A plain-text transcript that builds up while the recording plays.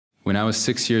When I was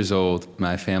 6 years old,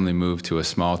 my family moved to a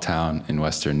small town in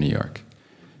western New York.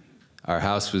 Our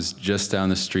house was just down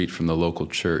the street from the local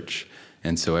church,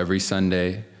 and so every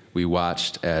Sunday we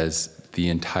watched as the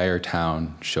entire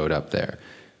town showed up there.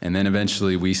 And then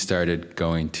eventually we started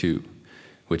going too,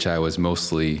 which I was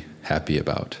mostly happy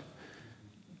about.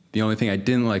 The only thing I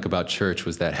didn't like about church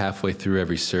was that halfway through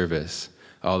every service,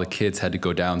 all the kids had to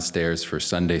go downstairs for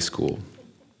Sunday school.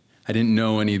 I didn't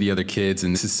know any of the other kids,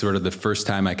 and this is sort of the first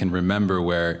time I can remember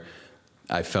where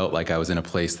I felt like I was in a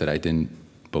place that I didn't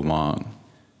belong.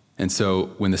 And so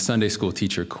when the Sunday school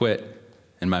teacher quit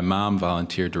and my mom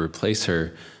volunteered to replace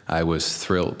her, I was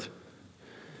thrilled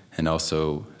and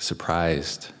also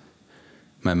surprised.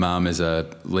 My mom is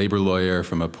a labor lawyer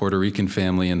from a Puerto Rican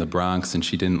family in the Bronx, and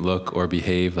she didn't look or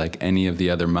behave like any of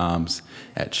the other moms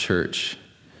at church.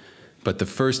 But the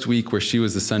first week where she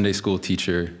was the Sunday school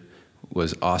teacher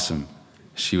was awesome.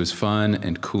 She was fun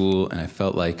and cool, and I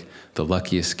felt like the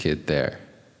luckiest kid there.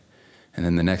 And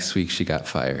then the next week she got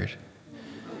fired.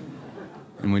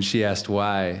 And when she asked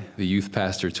why, the youth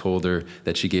pastor told her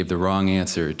that she gave the wrong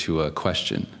answer to a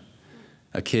question.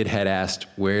 A kid had asked,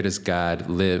 "Where does God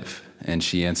live?" And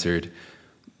she answered,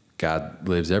 "God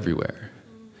lives everywhere.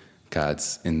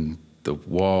 God's in the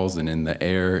walls and in the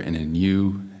air and in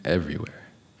you, everywhere."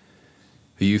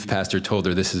 The youth pastor told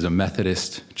her, "This is a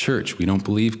Methodist church. We don't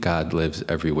believe God lives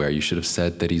everywhere. You should have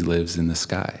said that he lives in the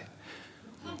sky."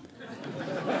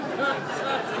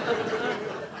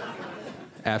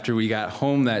 After we got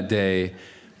home that day,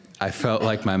 I felt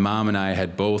like my mom and I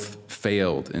had both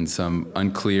failed in some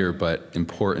unclear but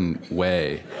important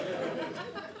way.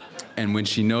 And when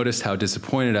she noticed how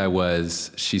disappointed I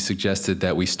was, she suggested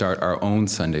that we start our own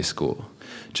Sunday school,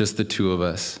 just the two of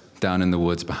us, down in the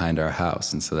woods behind our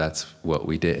house. And so that's what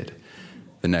we did.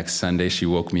 The next Sunday, she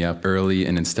woke me up early,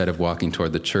 and instead of walking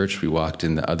toward the church, we walked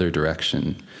in the other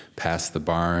direction, past the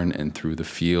barn and through the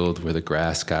field where the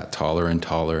grass got taller and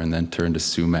taller and then turned to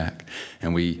sumac.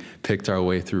 And we picked our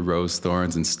way through rose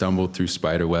thorns and stumbled through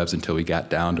spider webs until we got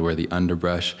down to where the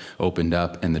underbrush opened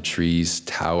up and the trees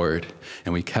towered.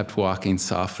 And we kept walking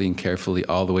softly and carefully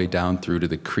all the way down through to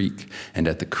the creek. And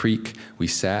at the creek, we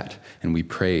sat and we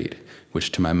prayed,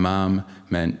 which to my mom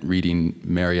meant reading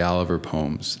Mary Oliver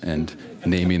poems and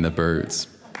naming the birds.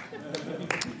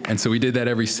 And so we did that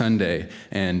every Sunday,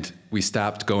 and we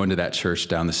stopped going to that church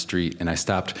down the street, and I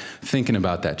stopped thinking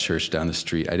about that church down the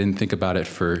street. I didn't think about it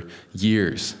for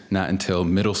years, not until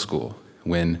middle school,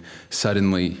 when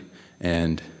suddenly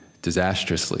and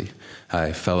disastrously,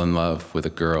 I fell in love with a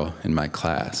girl in my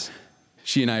class.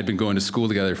 She and I had been going to school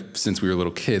together since we were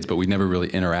little kids, but we never really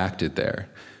interacted there.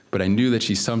 But I knew that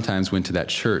she sometimes went to that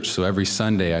church, so every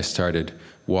Sunday I started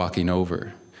walking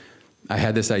over. I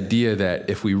had this idea that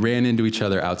if we ran into each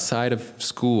other outside of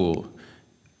school,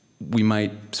 we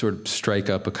might sort of strike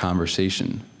up a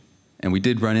conversation. And we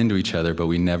did run into each other, but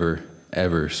we never,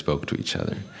 ever spoke to each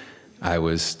other. I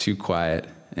was too quiet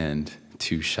and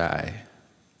too shy.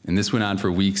 And this went on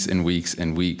for weeks and weeks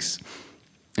and weeks,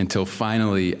 until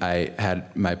finally I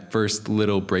had my first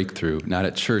little breakthrough, not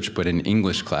at church, but in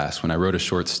English class, when I wrote a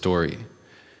short story.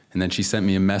 And then she sent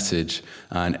me a message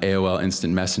on AOL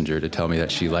Instant Messenger to tell me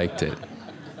that she liked it.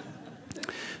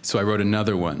 So I wrote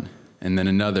another one, and then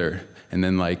another, and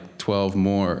then like 12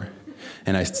 more.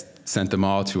 And I sent them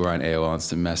all to her on AOL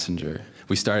Instant Messenger.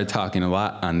 We started talking a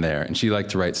lot on there, and she liked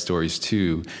to write stories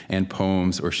too, and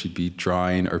poems, or she'd be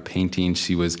drawing or painting.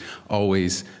 She was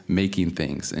always making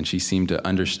things, and she seemed to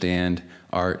understand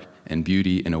art and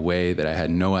beauty in a way that I had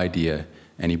no idea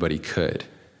anybody could.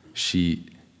 She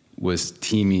was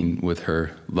teeming with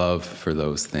her love for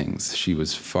those things. She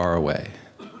was far away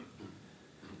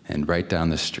and right down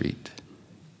the street.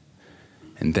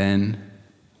 And then,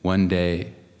 one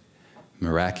day,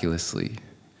 miraculously,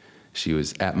 she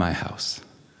was at my house,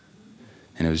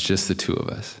 and it was just the two of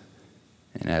us.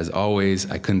 And as always,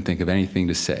 I couldn't think of anything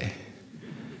to say.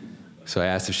 So I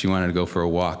asked if she wanted to go for a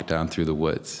walk down through the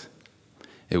woods.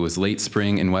 It was late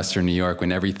spring in western New York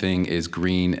when everything is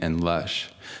green and lush.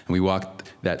 And we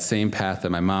walked that same path that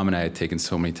my mom and I had taken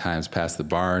so many times, past the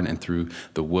barn and through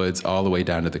the woods all the way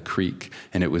down to the creek.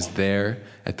 And it was there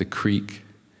at the creek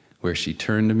where she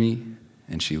turned to me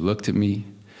and she looked at me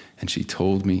and she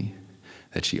told me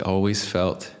that she always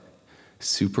felt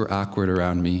super awkward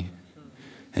around me,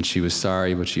 and she was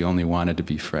sorry, but she only wanted to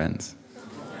be friends.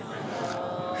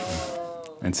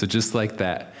 And so just like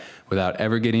that, without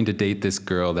ever getting to date this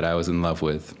girl that I was in love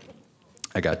with,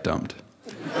 I got dumped.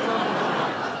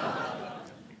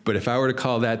 But if I were to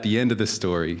call that the end of the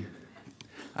story,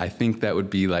 I think that would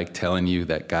be like telling you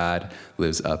that God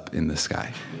lives up in the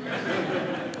sky.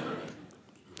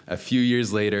 A few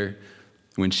years later,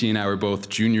 When she and I were both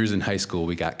juniors in high school,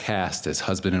 we got cast as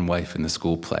husband and wife in the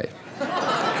school play.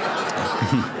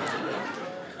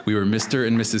 We were Mr.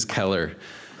 and Mrs. Keller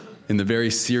in the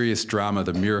very serious drama,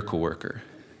 The Miracle Worker.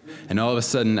 And all of a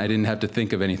sudden, I didn't have to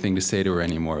think of anything to say to her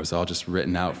anymore. It was all just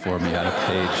written out for me on a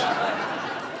page.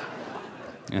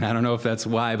 And I don't know if that's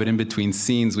why, but in between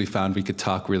scenes, we found we could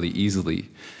talk really easily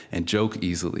and joke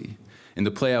easily. In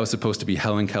the play, I was supposed to be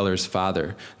Helen Keller's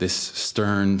father, this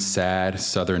stern, sad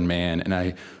Southern man, and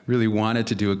I really wanted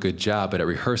to do a good job, but at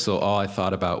rehearsal, all I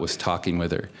thought about was talking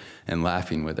with her and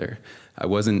laughing with her. I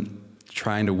wasn't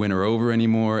trying to win her over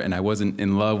anymore, and I wasn't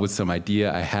in love with some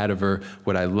idea I had of her.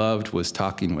 What I loved was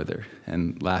talking with her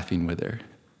and laughing with her.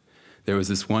 There was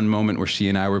this one moment where she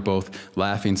and I were both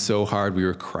laughing so hard we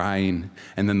were crying,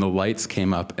 and then the lights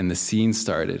came up and the scene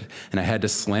started, and I had to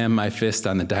slam my fist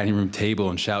on the dining room table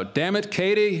and shout, "Damn it,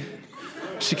 Katie,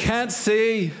 she can't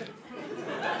see."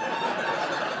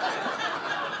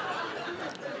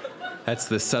 That's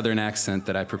the Southern accent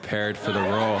that I prepared for the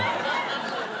role.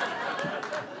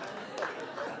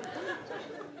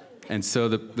 And so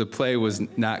the play was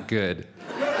not good.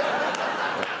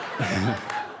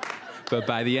 But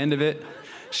by the end of it,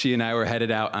 she and I were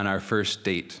headed out on our first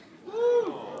date.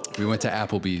 We went to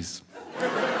Applebee's.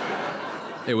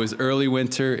 It was early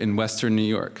winter in Western New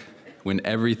York, when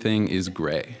everything is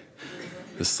gray.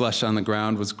 The slush on the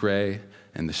ground was gray,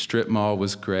 and the strip mall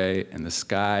was gray, and the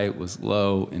sky was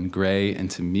low and gray, and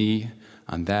to me,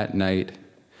 on that night,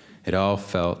 it all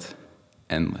felt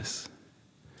endless.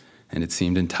 And it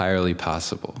seemed entirely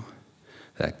possible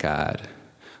that God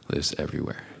lives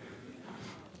everywhere.